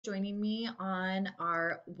Joining me on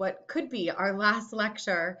our what could be our last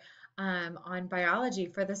lecture on biology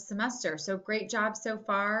for this semester. So great job so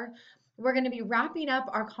far. We're going to be wrapping up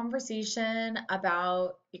our conversation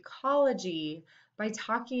about ecology by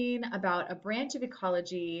talking about a branch of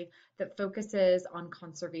ecology that focuses on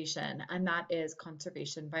conservation, and that is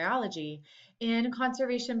conservation biology. In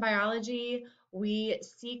conservation biology, we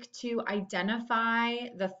seek to identify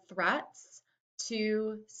the threats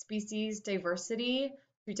to species diversity,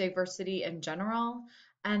 to diversity in general,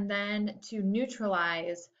 and then to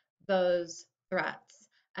neutralize those threats.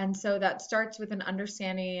 And so that starts with an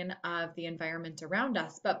understanding of the environment around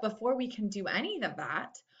us. But before we can do any of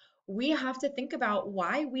that, we have to think about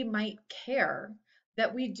why we might care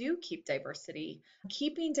that we do keep diversity.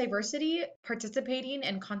 Keeping diversity, participating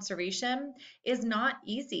in conservation is not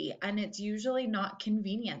easy, and it's usually not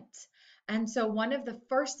convenient. And so, one of the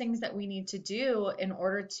first things that we need to do in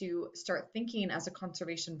order to start thinking as a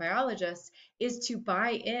conservation biologist is to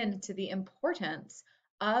buy into the importance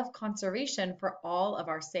of conservation for all of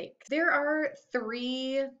our sake. There are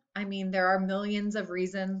there are millions of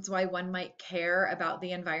reasons why one might care about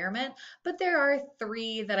the environment, but there are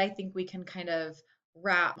three that I think we can kind of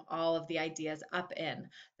wrap all of the ideas up in.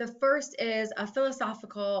 The first is a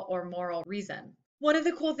philosophical or moral reason. One of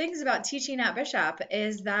the cool things about teaching at Bishop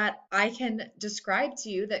is that I can describe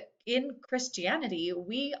to you that in Christianity,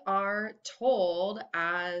 we are told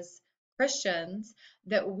as Christians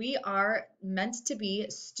that we are meant to be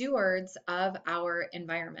stewards of our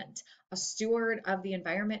environment. A steward of the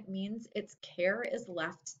environment means its care is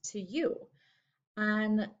left to you.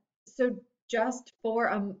 And so, just for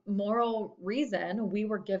a moral reason, we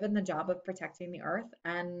were given the job of protecting the earth,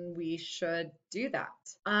 and we should do that.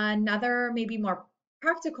 Another, maybe more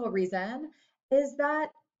practical reason is that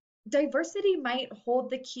diversity might hold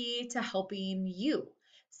the key to helping you.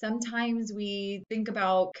 Sometimes we think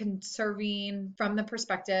about conserving from the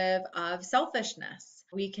perspective of selfishness.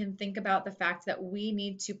 We can think about the fact that we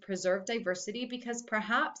need to preserve diversity because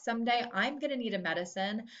perhaps someday I'm going to need a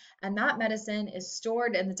medicine, and that medicine is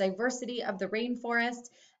stored in the diversity of the rainforest.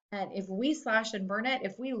 And if we slash and burn it,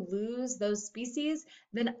 if we lose those species,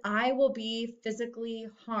 then I will be physically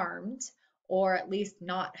harmed or at least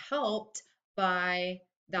not helped by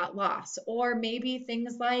that loss. Or maybe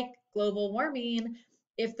things like global warming,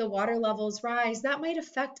 if the water levels rise, that might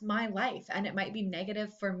affect my life and it might be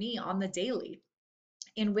negative for me on the daily.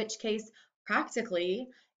 In which case, practically,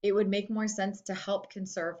 it would make more sense to help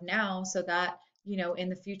conserve now so that, in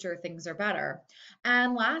the future things are better.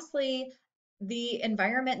 And lastly, the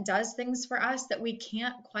environment does things for us that we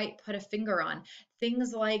can't quite put a finger on.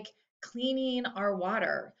 Things like cleaning our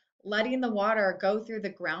water, letting the water go through the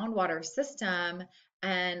groundwater system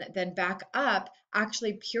and then back up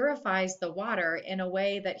actually purifies the water in a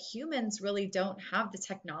way that humans really don't have the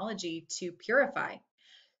technology to purify.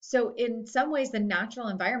 So, in some ways, the natural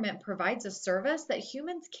environment provides a service that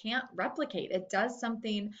humans can't replicate. It does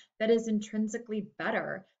something that is intrinsically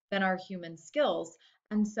better than our human skills.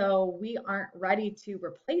 And so, we aren't ready to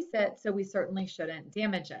replace it, so we certainly shouldn't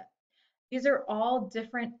damage it. These are all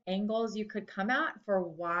different angles you could come at for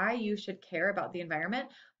why you should care about the environment,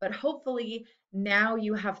 but hopefully now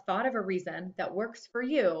you have thought of a reason that works for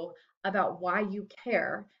you about why you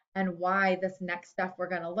care and why this next stuff we're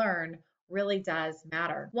going to learn really does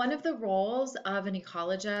matter. One of the roles of an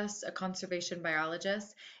ecologist, a conservation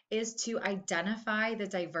biologist, is to identify the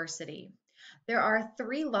diversity. There are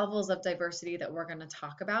three levels of diversity that we're going to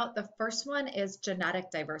talk about. The first one is genetic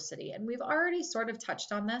diversity, and we've already sort of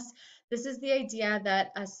touched on this. This is the idea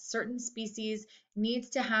that a certain species needs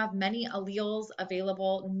to have many alleles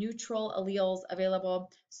available, neutral alleles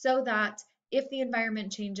available, so that if the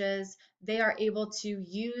environment changes, they are able to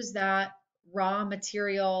use that raw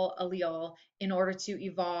material allele in order to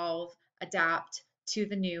evolve, adapt to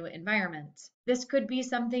the new environment. This could be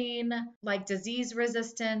something like disease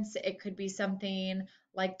resistance, it could be something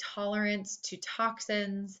like tolerance to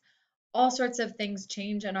toxins. All sorts of things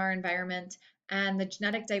change in our environment, and the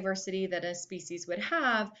genetic diversity that a species would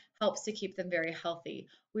have helps to keep them very healthy.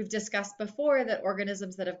 We've discussed before that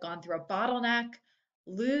organisms that have gone through a bottleneck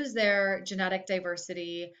lose their genetic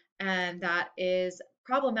diversity, and that is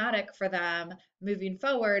problematic for them moving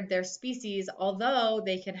forward. Their species, although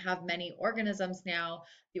they can have many organisms now,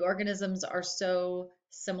 the organisms are so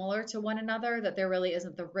similar to one another that there really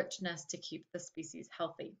isn't the richness to keep the species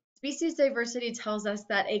healthy. Species diversity tells us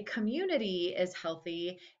that a community is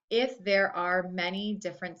healthy if there are many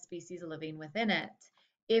different species living within it.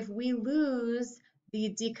 If we lose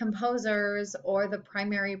the decomposers or the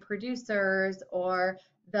primary producers or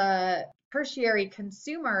the tertiary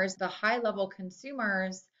consumers, the high level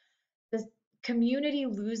consumers, the community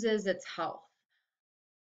loses its health.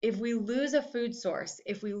 If we lose a food source,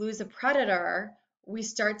 if we lose a predator, we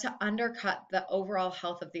start to undercut the overall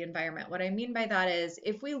health of the environment. What I mean by that is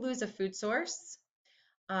if we lose a food source,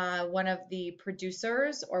 one of the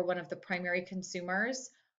producers or one of the primary consumers,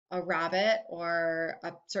 a rabbit or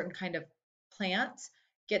a certain kind of plant,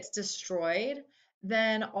 gets destroyed,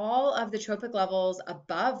 then all of the trophic levels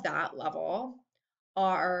above that level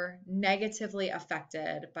are negatively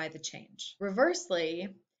affected by the change. Reversely,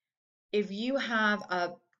 if you have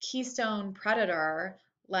a keystone predator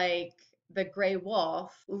like the gray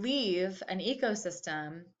wolf leave an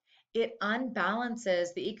ecosystem, it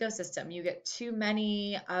unbalances the ecosystem. You get too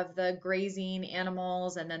many of the grazing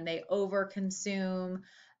animals, and then they overconsume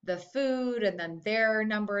the food, and then their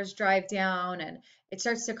numbers drive down, and it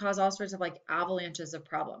starts to cause all sorts of like avalanches of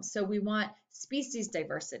problems. So we want species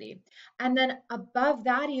diversity. And then above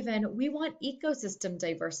that, even, we want ecosystem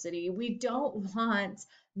diversity. We don't want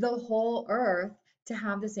the whole earth to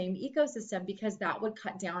have the same ecosystem, because that would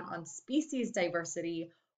cut down on species diversity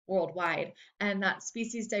worldwide. And that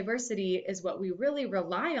species diversity is what we really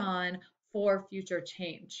rely on for future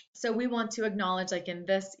change. So we want to acknowledge, like in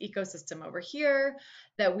this ecosystem over here,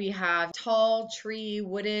 that we have tall tree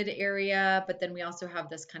wooded area, but then we also have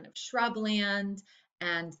this kind of shrubland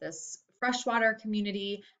and this freshwater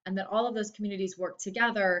community, and that all of those communities work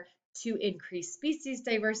together to increase species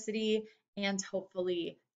diversity and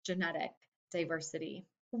hopefully genetic diversity.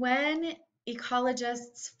 When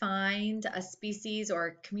ecologists find a species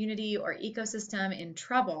or community or ecosystem in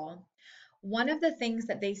trouble, one of the things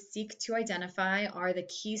that they seek to identify are the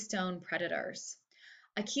keystone predators.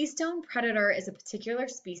 A keystone predator is a particular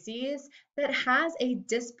species that has a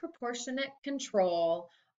disproportionate control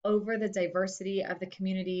over the diversity of the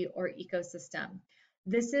community or ecosystem.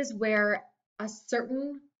 This is where a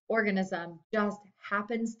certain organism just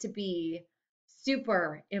happens to be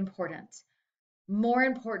super important, more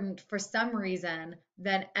important for some reason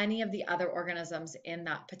than any of the other organisms in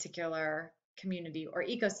that particular community or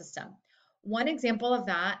ecosystem. One example of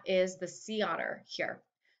that is the sea otter here.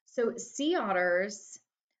 So sea otters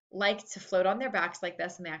like to float on their backs like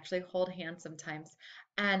this, and they actually hold hands sometimes,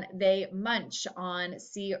 and they munch on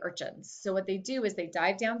sea urchins. So what they do is they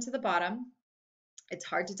dive down to the bottom. It's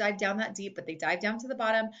hard to dive down that deep, but they dive down to the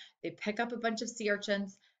bottom, they pick up a bunch of sea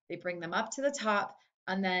urchins, they bring them up to the top,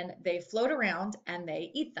 and then they float around and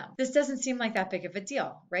they eat them. This doesn't seem like that big of a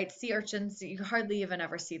deal, right? Sea urchins, you hardly even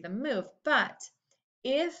ever see them move. But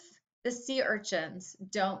if the sea urchins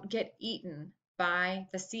don't get eaten by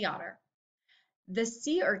the sea otter, the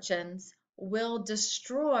sea urchins will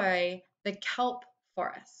destroy the kelp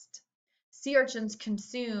forest. Sea urchins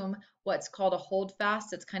consume what's called a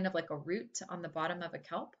holdfast. It's kind of like a root on the bottom of a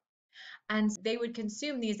kelp. And they would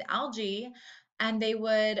consume these algae, and they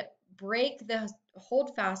would break the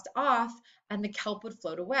holdfast off, and the kelp would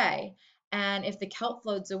float away. And if the kelp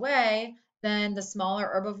floats away, then the smaller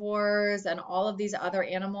herbivores and all of these other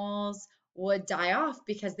animals would die off,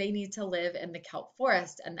 because they need to live in the kelp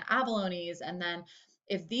forest and the abalones. And then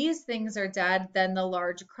if these things are dead, then the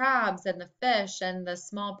large crabs and the fish and the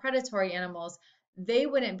small predatory animals, they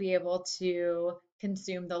wouldn't be able to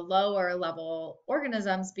consume the lower level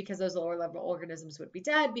organisms, because those lower level organisms would be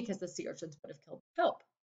dead because the sea urchins would have killed the kelp.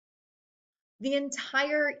 The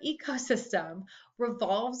entire ecosystem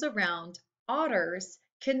revolves around otters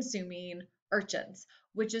consuming urchins,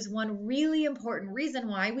 which is one really important reason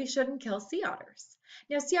why we shouldn't kill sea otters.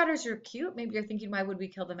 Now, sea otters are cute. Maybe you're thinking, why would we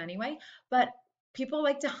kill them anyway? But people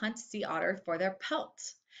like to hunt sea otter for their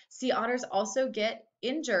pelt. Sea otters also get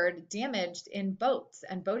injured, damaged in boats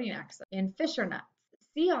and boating accidents, in fisher nets.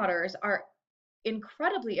 Sea otters are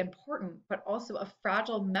incredibly important, but also a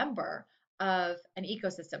fragile member of an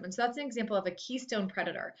ecosystem. And so that's an example of a keystone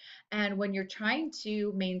predator. And when you're trying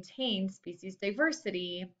to maintain species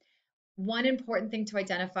diversity, one important thing to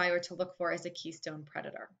identify or to look for is a keystone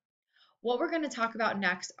predator. What we're going to talk about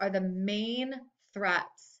next are the main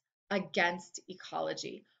threats against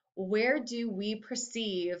ecology. Where do we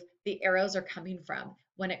perceive the arrows are coming from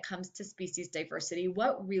when it comes to species diversity?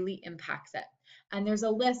 What really impacts it? And there's a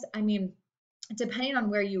list, I mean, depending on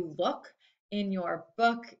where you look in your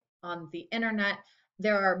book, on the internet,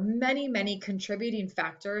 there are many, many contributing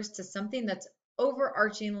factors to something that's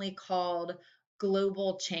overarchingly called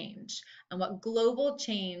global change. And what global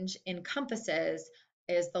change encompasses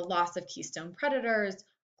is the loss of keystone predators,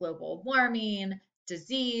 global warming,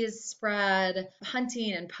 disease spread,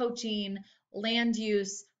 hunting and poaching, land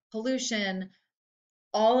use, pollution.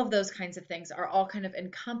 All of those kinds of things are all kind of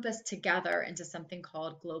encompassed together into something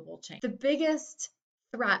called global change. The biggest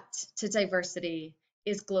threat to diversity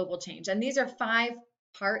is global change. And these are 5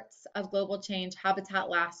 parts of global change: habitat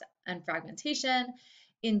loss and fragmentation,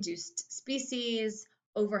 induced species,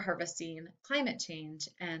 overharvesting, climate change,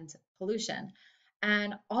 and pollution.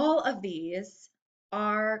 And all of these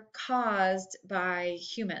are caused by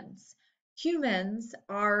humans. Humans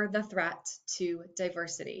are the threat to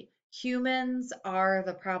diversity. Humans are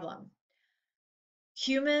the problem.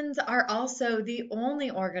 Humans are also the only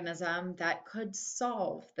organism that could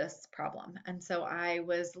solve this problem. And so I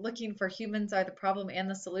was looking for humans are the problem and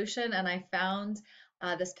the solution, and I found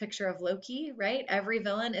this picture of Loki, right? Every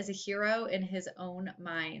villain is a hero in his own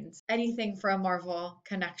mind. Anything for a Marvel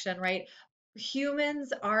connection, right?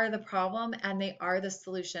 Humans are the problem and they are the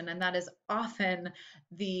solution. And that is often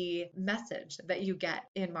the message that you get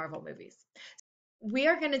in Marvel movies. We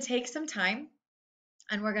are going to take some time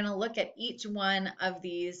and we're going to look at each one of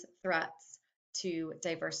these threats to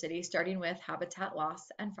diversity, starting with habitat loss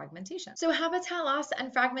and fragmentation. So habitat loss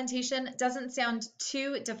and fragmentation doesn't sound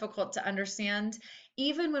too difficult to understand.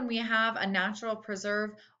 Even when we have a natural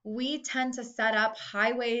preserve, we tend to set up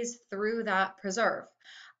highways through that preserve.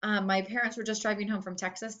 My parents were just driving home from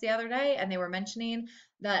Texas the other day, and they were mentioning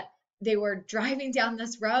that they were driving down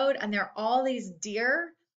this road and there are all these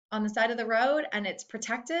deer on the side of the road and it's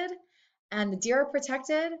protected and the deer are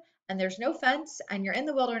protected and there's no fence and you're in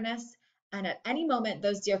the wilderness, and at any moment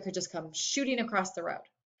those deer could just come shooting across the road,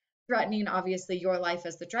 threatening obviously your life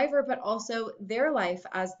as the driver, but also their life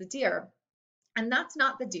as the deer. And that's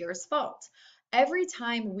not the deer's fault. Every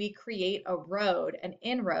time we create a road, an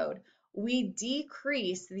inroad, we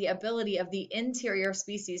decrease the ability of the interior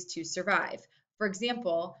species to survive. For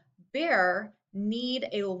example, bear need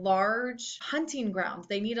a large hunting ground.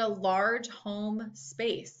 They need a large home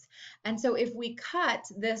space. And so if we cut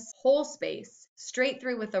this whole space straight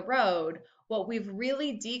through with a road, what we've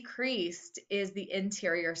really decreased is the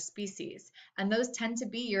interior species. And those tend to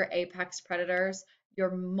be your apex predators,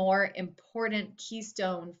 your more important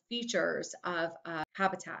keystone features of a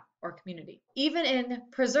habitat or community. Even in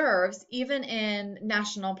preserves, even in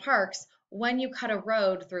national parks, when you cut a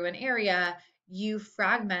road through an area, you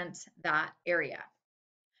fragment that area.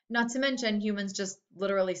 Not to mention humans just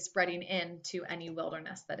literally spreading into any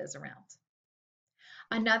wilderness that is around.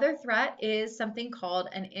 Another threat is something called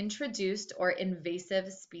an introduced or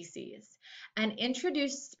invasive species. An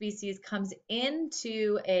introduced species comes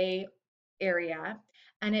into a area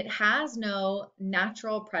and it has no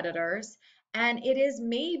natural predators and it is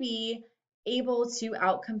maybe able to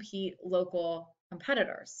outcompete local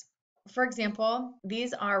competitors. For example,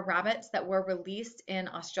 these are rabbits that were released in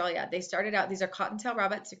Australia. They started out, these are cottontail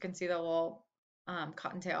rabbits. You can see the little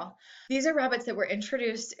cottontail. These are rabbits that were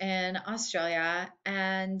introduced in Australia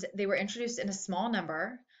and they were introduced in a small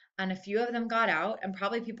number and a few of them got out and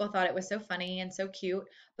probably people thought it was so funny and so cute,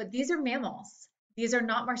 but these are mammals. These are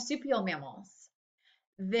not marsupial mammals.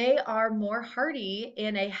 They are more hardy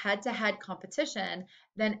in a head-to-head competition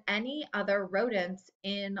than any other rodents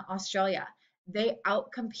in Australia. They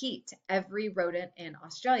outcompete every rodent in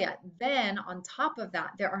Australia. Then on top of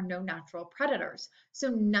that, there are no natural predators, so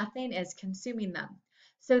nothing is consuming them.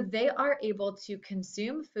 So they are able to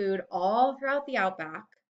consume food all throughout the outback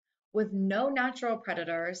with no natural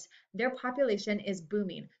predators. Their population is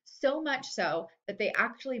booming, so much so that they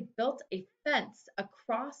actually built a fence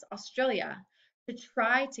across Australia to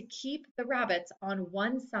try to keep the rabbits on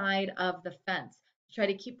one side of the fence, to try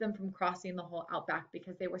to keep them from crossing the whole outback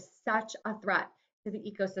because they were such a threat to the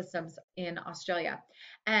ecosystems in Australia.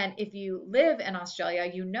 And if you live in Australia,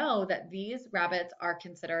 you know that these rabbits are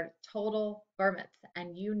considered total vermins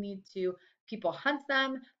and you need to, people hunt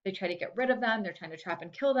them, they try to get rid of them, they're trying to trap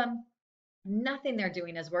and kill them. Nothing they're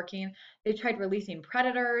doing is working. They tried releasing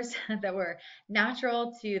predators that were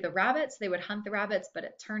natural to the rabbits. They would hunt the rabbits, but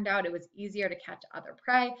it turned out it was easier to catch other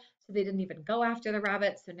prey. So they didn't even go after the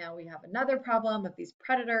rabbits. So now we have another problem of these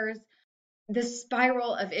predators. This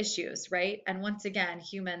spiral of issues, right? And once again,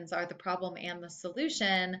 humans are the problem and the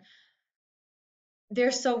solution.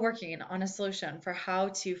 They're still working on a solution for how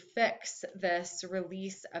to fix this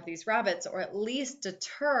release of these rabbits, or at least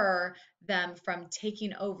deter them from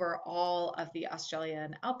taking over all of the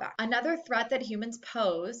Australian outback. Another threat that humans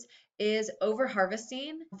pose is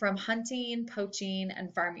overharvesting from hunting, poaching,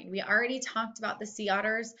 and farming. We already talked about the sea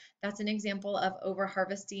otters. That's an example of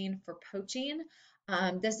overharvesting for poaching.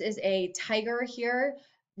 This is a tiger here,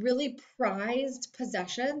 really prized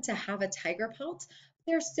possession to have a tiger pelt.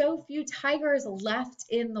 There's so few tigers left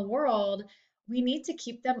in the world, we need to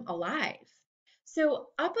keep them alive. So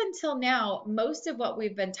up until now, most of what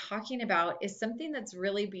we've been talking about is something that's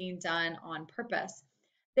really being done on purpose.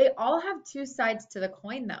 They all have two sides to the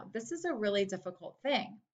coin though. This is a really difficult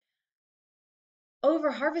thing.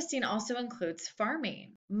 Overharvesting also includes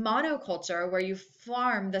farming. Monoculture, where you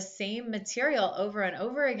farm the same material over and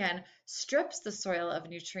over again, strips the soil of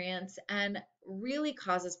nutrients and really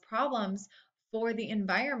causes problems for the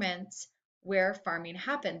environment where farming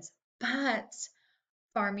happens. But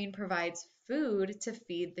farming provides food to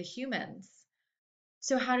feed the humans.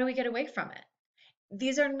 So, how do we get away from it?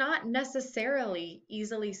 These are not necessarily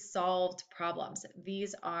easily solved problems.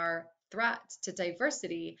 These are threats to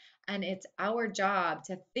diversity, and it's our job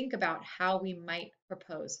to think about how we might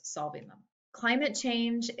propose solving them. Climate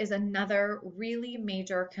change is another really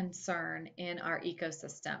major concern in our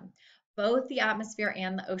ecosystem. Both the atmosphere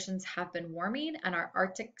and the oceans have been warming, and our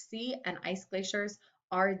Arctic Sea and ice glaciers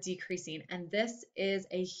are decreasing. And this is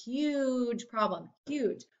a huge problem,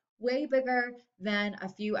 huge, way bigger than a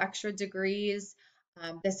few extra degrees.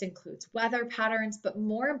 This includes weather patterns, but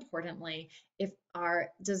more importantly, if our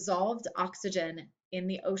dissolved oxygen in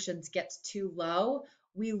the oceans gets too low,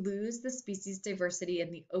 we lose the species diversity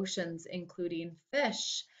in the oceans, including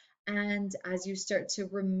fish. And as you start to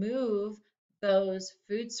remove those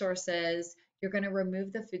food sources, you're going to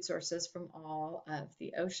remove the food sources from all of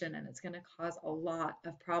the ocean, and it's going to cause a lot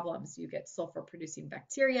of problems. You get sulfur producing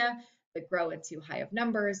bacteria that grow in too high of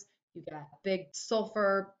numbers. You get big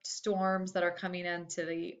sulfur storms that are coming into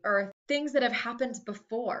the earth, things that have happened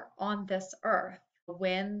before on this earth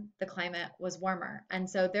when the climate was warmer. And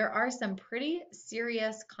so there are some pretty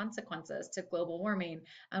serious consequences to global warming,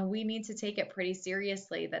 and we need to take it pretty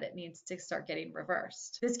seriously that it needs to start getting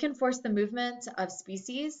reversed. This can force the movement of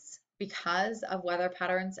species because of weather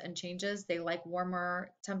patterns and changes. They like warmer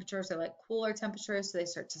temperatures, they like cooler temperatures, so they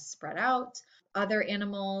start to spread out. Other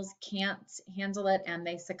animals can't handle it and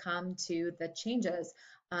they succumb to the changes.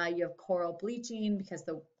 You have coral bleaching because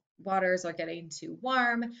the waters are getting too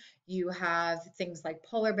warm. You have things like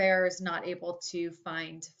polar bears not able to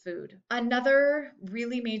find food. Another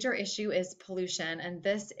really major issue is pollution, and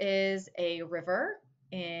this is a river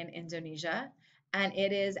in Indonesia, and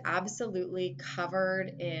it is absolutely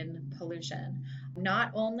covered in pollution.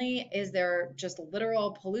 Not only is there just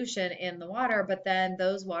literal pollution in the water, but then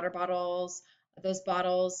those bottles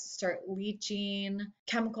start leaching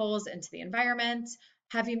chemicals into the environment.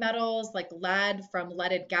 Heavy metals like lead from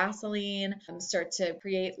leaded gasoline start to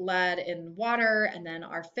create lead in water, and then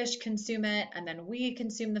our fish consume it, and then we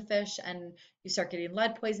consume the fish, and you start getting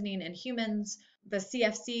lead poisoning in humans. The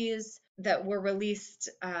CFCs that were released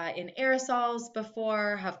in aerosols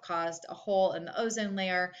before have caused a hole in the ozone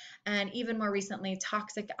layer, and even more recently,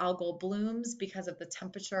 toxic algal blooms because of the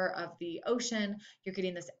temperature of the ocean. You're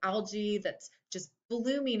getting this algae that's just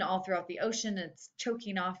blooming all throughout the ocean. It's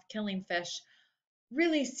choking off, killing fish.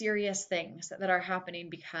 Really serious things that are happening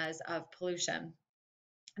because of pollution.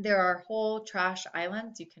 There are whole trash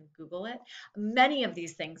islands. You can Google it. Many of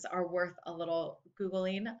these things are worth a little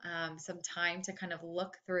Googling, some time to kind of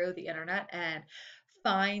look through the internet and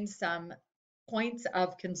find some points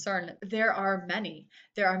of concern. There are many.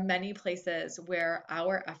 There are many places where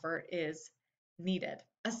our effort is needed.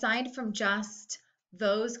 Aside from just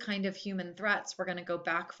those kind of human threats, we're going to go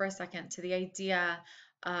back for a second to the idea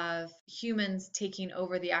of humans taking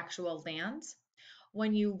over the actual land.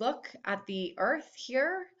 When you look at the earth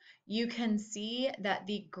here, you can see that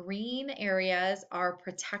the green areas are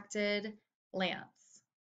protected lands.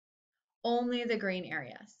 Only the green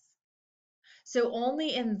areas. So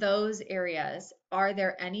only in those areas are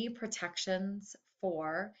there any protections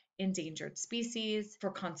for endangered species,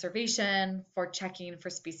 for conservation, for checking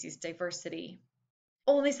for species diversity.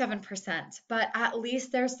 Only 7%, but at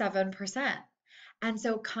least there's 7%. And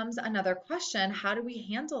so comes another question, how do we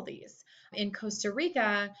handle these? In Costa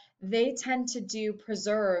Rica, they tend to do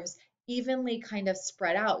preserves evenly kind of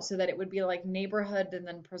spread out so that it would be like neighborhood and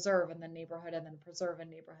then preserve and then neighborhood and then preserve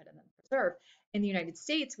and neighborhood and then preserve. In the United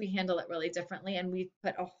States, we handle it really differently, and we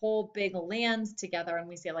put a whole big land together and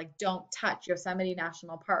we say like, don't touch Yosemite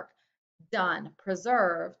National Park, done,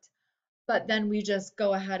 preserved. But then we just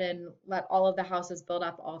go ahead and let all of the houses build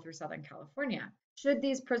up all through Southern California. Should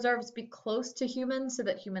these preserves be close to humans so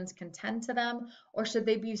that humans can tend to them, or should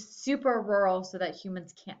they be super rural so that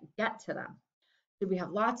humans can't get to them? Should we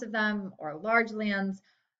have lots of them or large lands?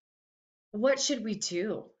 What should we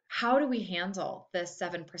do? How do we handle this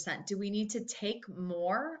 7%? Do we need to take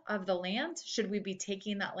more of the land? Should we be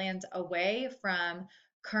taking that land away from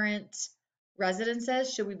current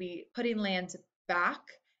residences? Should we be putting land back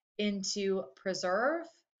into preserve?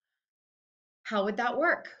 How would that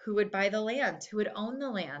work? Who would buy the land? Who would own the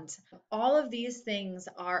land? All of these things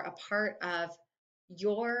are a part of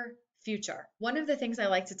your future. One of the things I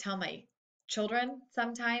like to tell my children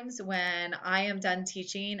sometimes when I am done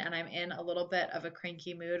teaching and I'm in a little bit of a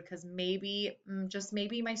cranky mood because maybe, just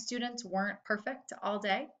maybe, my students weren't perfect all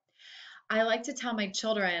day. I like to tell my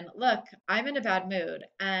children, look, I'm in a bad mood,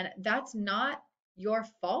 and that's not your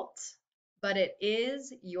fault, but it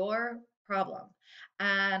is your problem.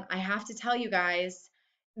 And I have to tell you guys,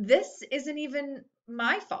 this isn't even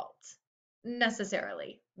my fault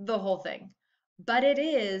necessarily, the whole thing, but it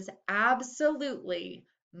is absolutely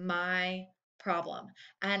my problem.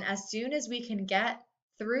 And as soon as we can get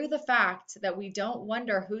through the fact that we don't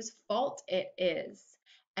wonder whose fault it is,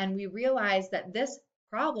 and we realize that this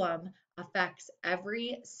problem affects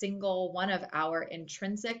every single one of our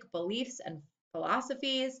intrinsic beliefs and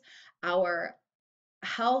philosophies, our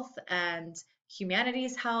health and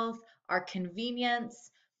humanity's health, our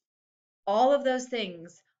convenience, all of those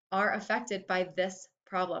things are affected by this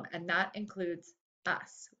problem, and that includes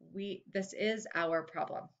us. This is our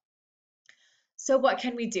problem. So what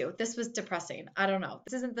can we do? This was depressing. I don't know.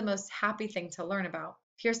 This isn't the most happy thing to learn about.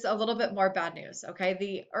 Here's a little bit more bad news, okay?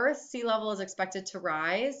 The Earth's sea level is expected to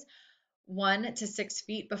rise 1 to 6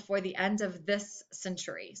 feet before the end of this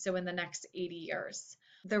century, so in the next 80 years.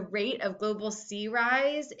 The rate of global sea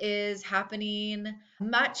rise is happening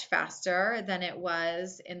much faster than it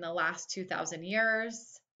was in the last 2,000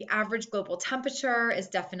 years. The average global temperature is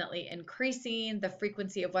definitely increasing. The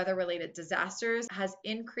frequency of weather-related disasters has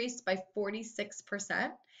increased by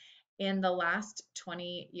 46% in the last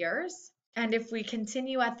 20 years. And if we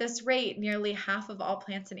continue at this rate, nearly half of all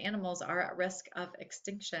plants and animals are at risk of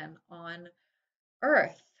extinction on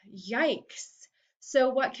Earth. Yikes. So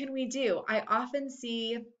what can we do? I often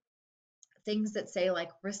see things that say like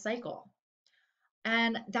recycle.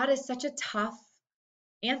 And that is such a tough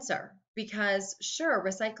answer because sure,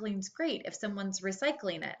 recycling's great if someone's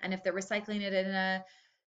recycling it and if they're recycling it in a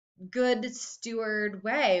good steward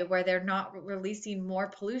way where they're not releasing more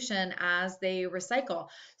pollution as they recycle.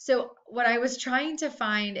 So what I was trying to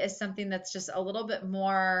find is something that's just a little bit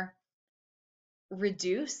more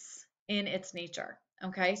reduce in its nature.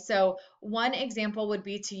 Okay, so one example would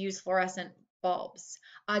be to use fluorescent bulbs,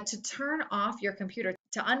 to turn off your computer,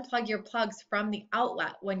 to unplug your plugs from the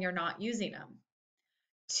outlet when you're not using them,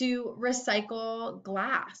 to recycle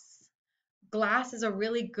glass. Glass is a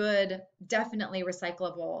really good, definitely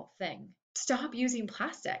recyclable thing. Stop using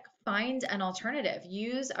plastic. Find an alternative.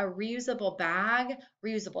 Use a reusable bag,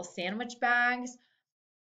 reusable sandwich bags.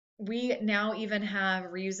 We now even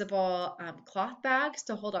have reusable cloth bags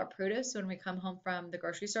to hold our produce when we come home from the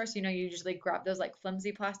grocery store. So, you usually grab those like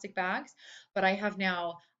flimsy plastic bags, but I have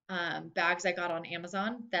now bags I got on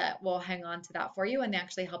Amazon that will hang on to that for you, and they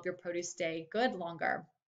actually help your produce stay good longer.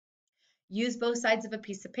 Use both sides of a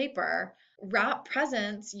piece of paper. Wrap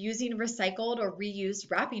presents using recycled or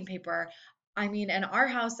reused wrapping paper. I mean, in our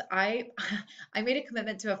house, I I made a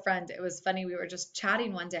commitment to a friend. It was funny. We were just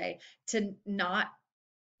chatting one day to not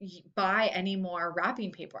buy any more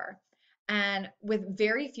wrapping paper. And with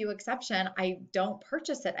very few exception, I don't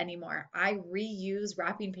purchase it anymore. I reuse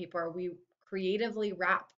wrapping paper. We creatively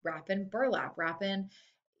wrap in burlap, wrap in,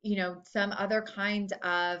 some other kind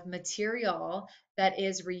of material that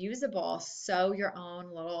is reusable. Sew your own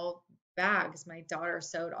little bags. My daughter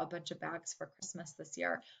sewed a bunch of bags for Christmas this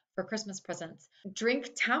year for Christmas presents. Drink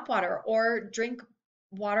tap water or drink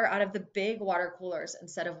water out of the big water coolers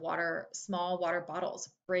instead of small water bottles.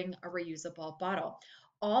 Bring a reusable bottle.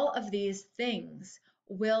 All of these things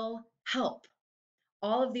will help.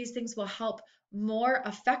 All of these things will help more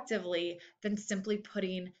effectively than simply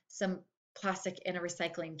putting some plastic in a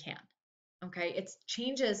recycling can. Okay,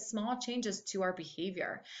 it's small changes to our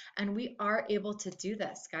behavior, and we are able to do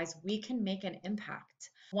this, guys. We can make an impact.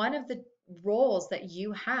 One of the roles that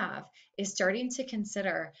you have is starting to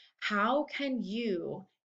consider how can you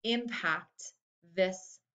impact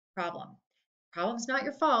this problem. Problem's not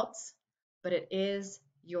your fault, but it is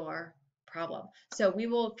your problem. So we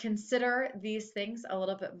will consider these things a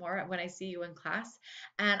little bit more when I see you in class.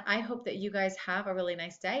 And I hope that you guys have a really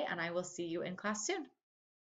nice day, and I will see you in class soon.